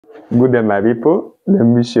Good day, my people. Let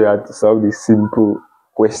me show you how to solve this simple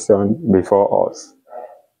question before us.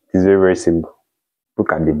 It's very, very simple.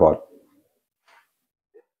 Look at the board.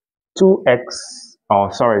 2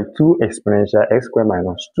 exponential x squared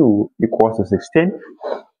minus 2 equals to 16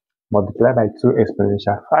 multiplied by 2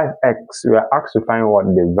 exponential 5x. We are asked to find what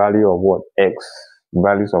the value of what x,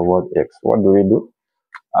 values of what x. What do we do?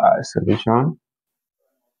 Solution.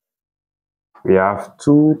 We have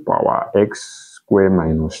 2 power x squared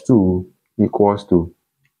minus 2 equals to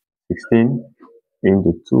 16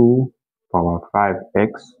 into 2 power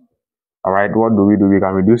 5x. All right, what do? We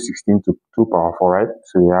can reduce 16 to 2 power 4, right?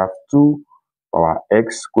 So we have 2 power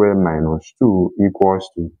x squared minus 2 equals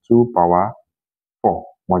to 2 power 4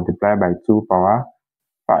 multiplied by 2 power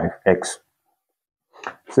 5x.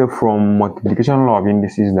 So from multiplication law of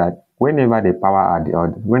indices, that whenever the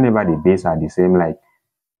base are the same, like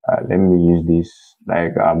let me use this,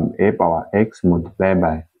 like a power x multiplied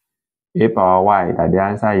by a power y, that the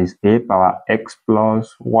answer is a power x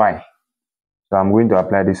plus y. So I'm going to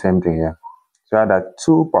apply the same thing here. So that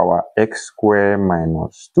 2 power x squared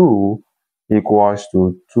minus 2 equals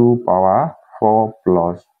to 2 power 4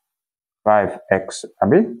 plus 5x.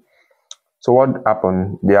 So what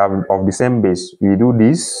happened? They are of the same base. We do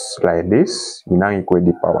this like this. We now equate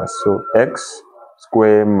the powers. So x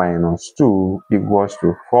squared minus 2 equals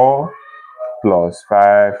to 4 plus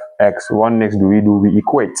 5x. What next do? We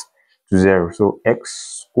equate to 0. So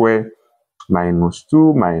x squared minus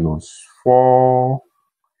 2 minus 4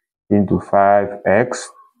 into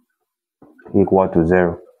 5x equal to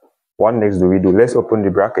 0. What next do? Let's open the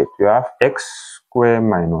bracket. You have x squared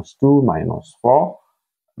minus 2 minus 4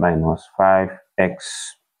 minus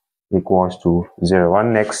 5x equals to 0. What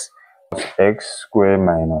next? X squared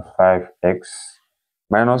minus 5x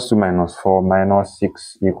minus 2 minus 4 minus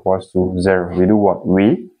 6 equals to 0. We do what?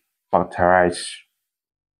 We factorize.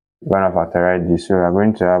 We're going to factorize this. So we're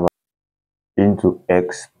going to have into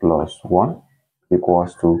x plus 1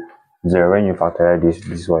 equals to 0. When you factorize this,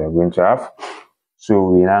 this is what you're going to have. So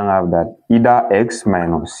we now have that either x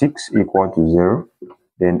minus 6 equal to 0,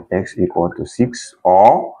 then x equal to 6,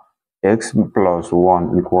 or x plus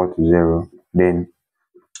 1 equal to 0, then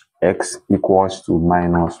x equals to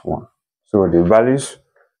minus 1. So the values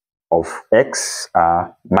of x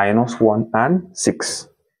are minus 1 and 6.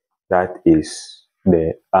 That is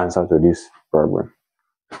the answer to this problem.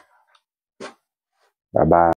 Bye-bye.